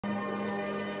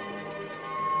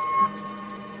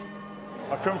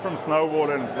I come from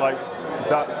snowboarding, like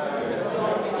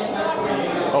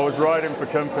I was riding for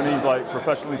companies like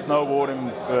professionally snowboarding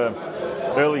for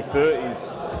early 30s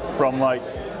from like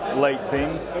late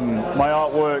teens. And my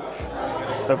artwork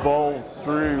evolved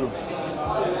through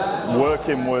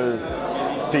working with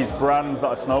these brands that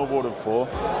I snowboarded for.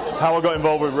 How I got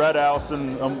involved with RedHouse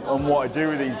and what I do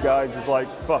with these guys is like,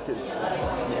 fuck, it's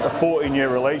a 14-year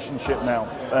relationship now.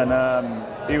 And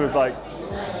he was like,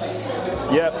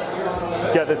 yep,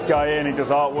 get this guy in, he does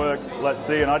artwork, let's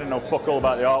see. And I didn't know fuck all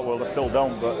about the art world, I still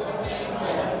don't, but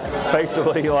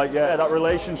basically, like, yeah, that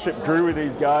relationship grew with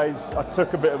these guys. I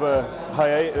took a bit of a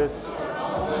hiatus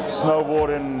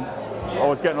snowboarding. I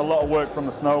was getting a lot of work from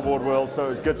the snowboard world, so it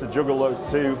was good to juggle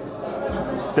those two.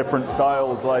 It's different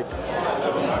styles. Like,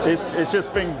 it's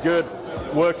just been good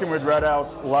working with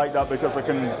RedHouse like that, because I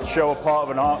can show a part of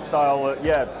an art style that,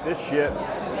 yeah, this shit,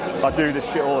 I do this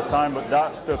shit all the time, but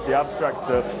that stuff, the abstract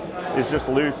stuff, is just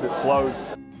loose, it flows.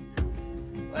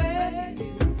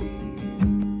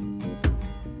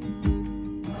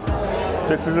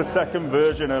 This is the second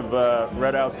version of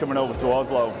RedHouse coming over to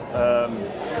Oslo.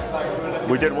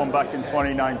 We did one back in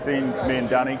 2019, me and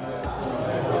Danny,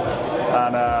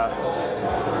 and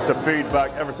the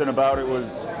feedback, everything about it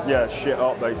was, yeah, shit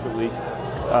hot basically.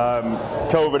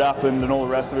 COVID happened and all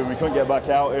the rest of it, we couldn't get back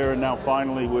out here, and now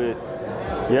finally we're,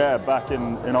 yeah, back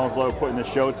in Oslo putting the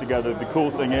show together. The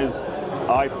cool thing is,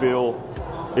 I feel,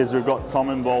 is we've got Tom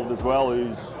involved as well,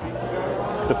 who's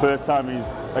the first time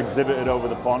he's exhibited over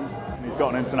the pond. He's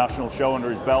got an international show under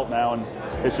his belt now, and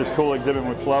it's just cool exhibiting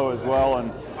with Flo as well.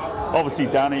 And obviously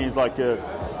Danny is like a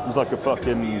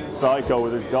fucking psycho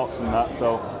with his dots and that.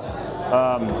 So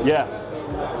yeah,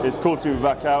 it's cool to be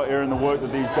back out here, and the work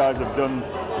that these guys have done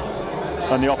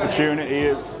and the opportunity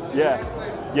is, yeah,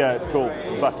 it's cool.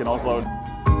 We're back in Oslo.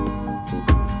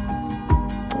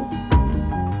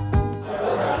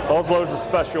 Oslo's a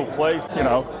special place, you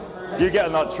know. You get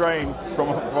on that train from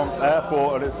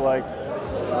airport and it's like,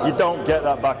 you don't get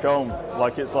that back home.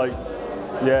 Like, it's like,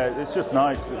 yeah, it's just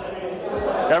nice.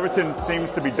 Everything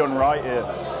seems to be done right here.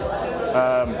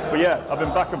 But yeah, I've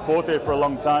been back and forth here for a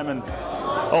long time, and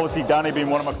obviously Danny being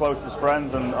one of my closest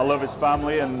friends, and I love his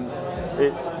family, and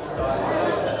it's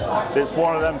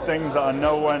one of them things that I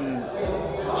know when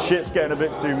shit's getting a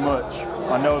bit too much,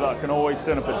 I know that I can always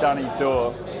turn up at Danny's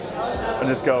door and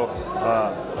just go,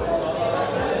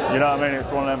 you know what I mean?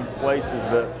 It's one of them places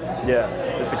that, yeah,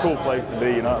 it's a cool place to be,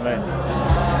 you know what I mean?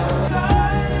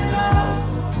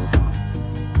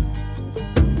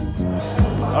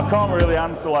 I can't really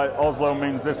answer like Oslo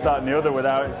means this, that and the other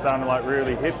without it sounding like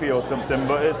really hippie or something,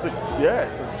 but it's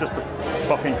just a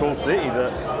fucking cool city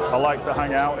that I like to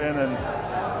hang out in,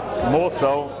 and more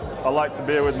so, I like to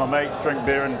be here with my mates, drink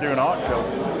beer and do an art show.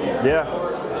 Yeah,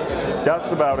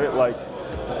 that's about it. Like,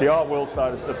 the art world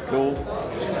side of stuff's cool.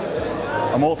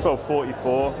 I'm also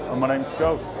 44 and my name's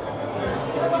Schoph.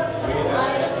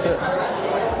 That's it.